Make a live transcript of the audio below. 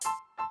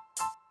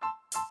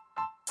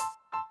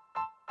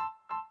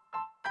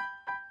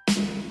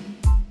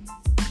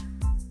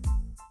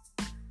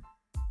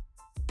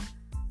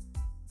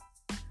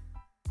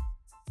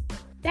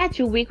Start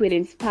your week with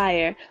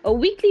Inspire, a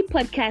weekly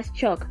podcast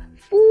chock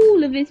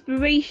full of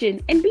inspiration,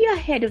 and be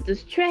ahead of the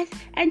stress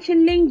and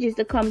challenges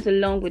that comes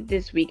along with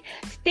this week.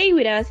 Stay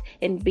with us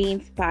and be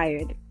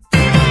inspired.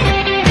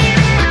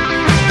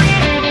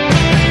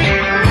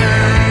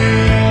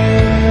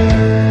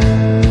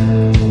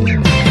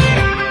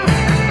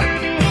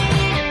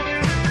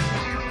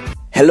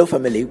 Hello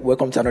family,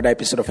 welcome to another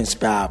episode of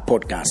Inspire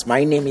Podcast.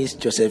 My name is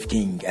Joseph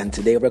King, and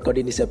today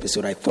recording this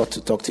episode, I thought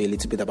to talk to you a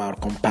little bit about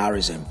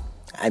comparison.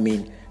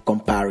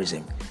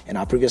 Comparison. In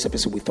our previous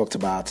episode, we talked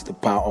about the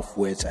power of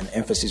words and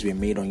emphasis we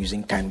made on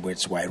using kind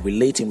words while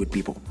relating with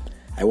people.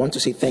 I want to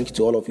say thank you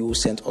to all of you who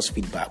sent us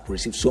feedback. We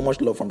received so much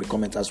love from the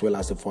comments as well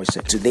as the voice.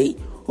 Today,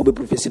 we'll be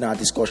prefacing our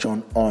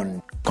discussion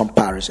on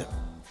comparison.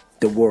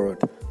 The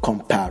word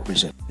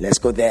comparison. Let's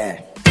go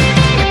there.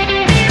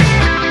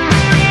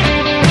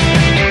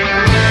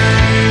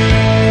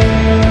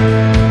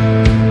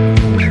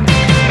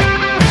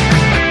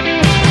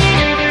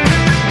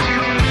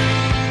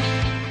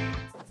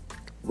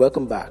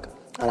 Welcome back.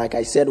 And like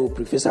I said, we'll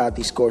preface our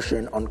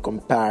discussion on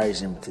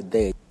comparison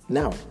today.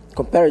 Now,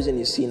 comparison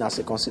is seen as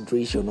a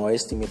consideration or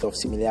estimate of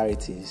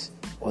similarities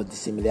or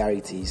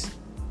dissimilarities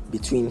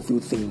between few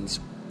things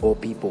or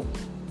people.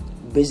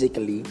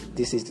 Basically,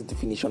 this is the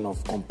definition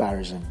of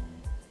comparison.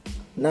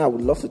 Now, I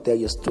would love to tell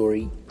you a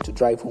story to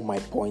drive home my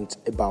point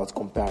about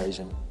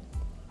comparison.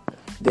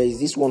 There is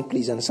this one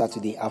pleasant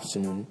Saturday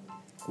afternoon.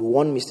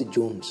 One Mr.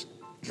 Jones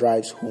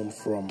drives home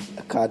from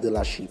a car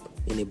dealership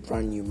in a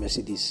brand new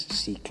Mercedes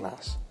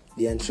C-Class,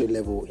 the entry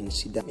level in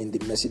sedan in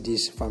the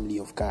Mercedes family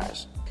of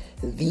cars.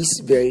 This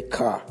very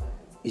car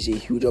is a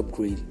huge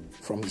upgrade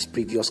from his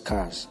previous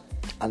cars,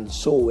 and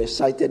so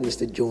excited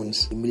Mr.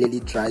 Jones immediately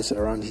drives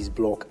around his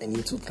block and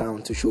into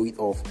town to show it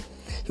off.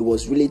 He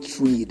was really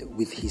thrilled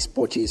with his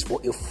purchase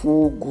for a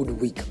full good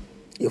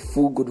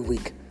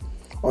week,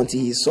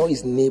 until he saw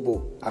his neighbor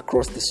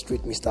across the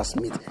street, Mr.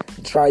 Smith,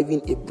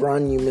 driving a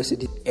brand new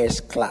Mercedes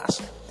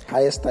S-Class,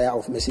 highest tire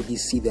of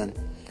Mercedes sedan.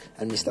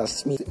 And Mr.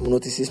 Smith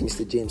notices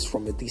Mr. James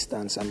from a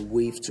distance and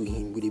waves to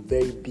him with a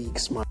very big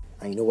smile.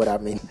 And you know what I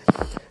mean.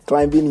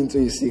 Climbing into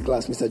his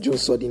C-Class, Mr.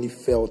 Jones suddenly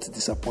felt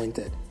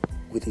disappointed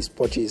with his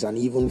purchase and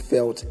even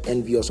felt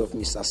envious of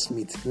Mr.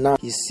 Smith. Now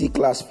his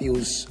C-Class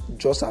feels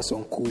just as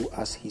uncool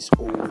as his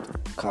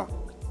old car.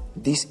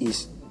 This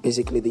is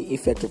basically the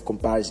effect of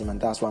comparison, and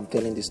that's why I'm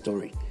telling this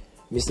story.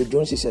 Mr.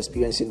 Jones is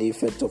experiencing the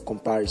effect of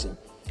comparison,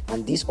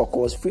 and this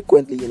occurs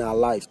frequently in our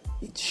life.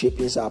 It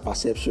shapes our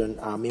perception,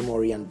 our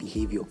memory, and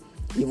behavior,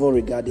 even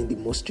regarding the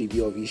most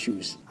trivial of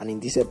issues. And in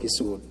this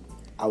episode,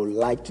 I would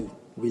like to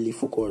really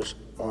focus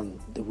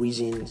on the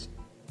reasons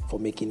for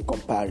making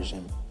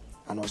comparison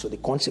and also the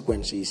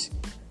consequences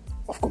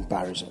of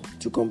comparison.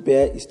 To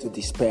compare is to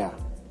despair.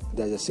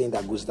 There's a saying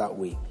that goes that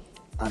way,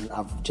 and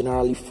I've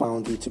generally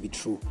found it to be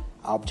true.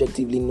 I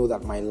objectively know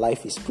that my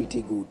life is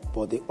pretty good,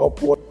 but the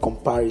upward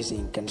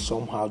comparison can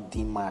somehow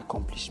dim my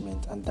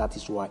accomplishment, and that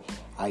is why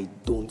I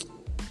don't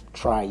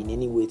try in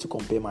any way to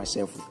compare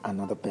myself with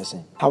another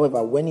person.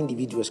 However, when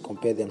individuals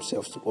compare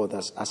themselves to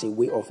others as a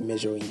way of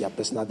measuring their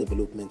personal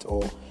development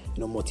or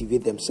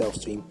motivate themselves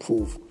to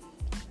improve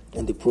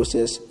in the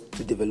process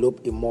to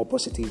develop a more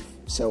positive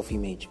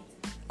self-image,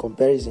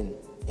 comparison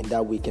in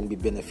that way can be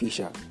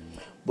beneficial.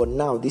 But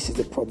now this is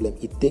the problem.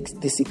 It takes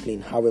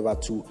discipline, however,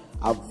 to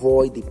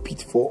avoid the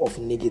pitfall of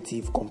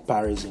negative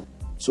comparison.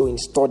 So in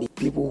study,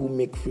 people who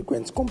make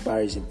frequent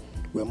comparison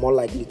were more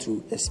likely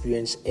to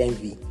experience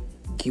envy,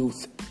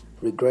 guilt,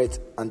 regret,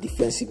 and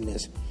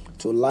defensiveness,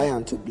 to lie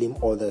and to blame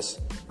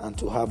others, and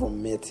to have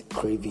unmet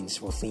cravings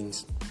for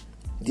things.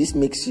 This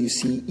makes you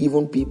see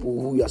even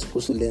people who you are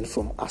supposed to learn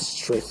from as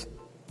strength,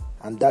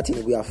 and that in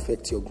a way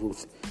affects your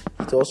growth.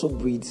 It also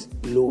breeds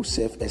low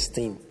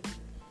self-esteem.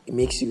 It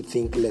makes you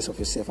think less of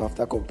yourself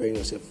after comparing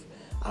yourself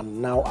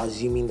and now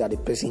assuming that the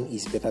person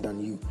is better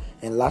than you.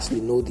 And lastly,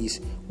 know this: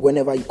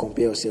 whenever you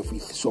compare yourself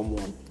with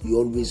someone, you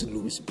always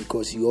lose,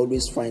 because you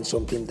always find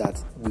something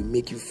that will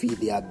make you feel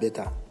they are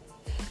better.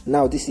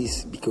 Now this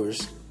is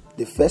because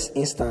the first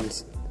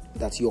instance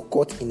that you're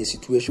caught in a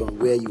situation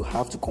where you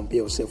have to compare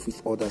yourself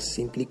with others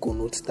simply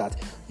connotes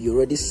that you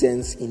already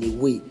sense in a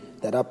way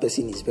that that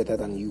person is better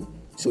than you,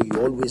 so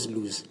you always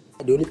lose.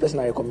 The only person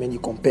I recommend you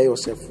compare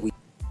yourself with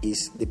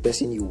is the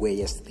person you were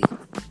yesterday.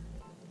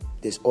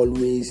 There's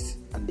always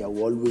and there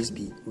will always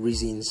be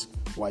reasons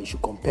why you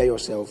should compare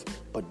yourself,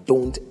 but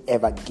don't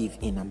ever give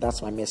in. And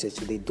that's my message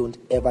today: don't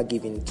ever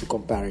give in to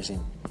comparison.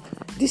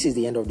 This is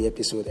the end of the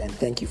episode, and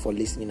thank you for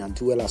listening. And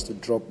do well as to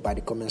drop by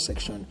the comment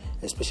section,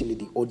 especially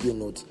the audio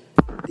notes.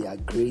 They are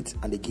great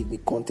and they give me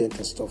content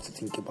and stuff to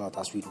think about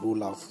as we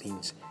roll out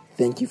things.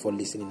 Thank you for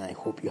listening. I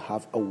hope you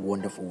have a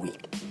wonderful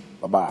week.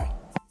 Bye-bye.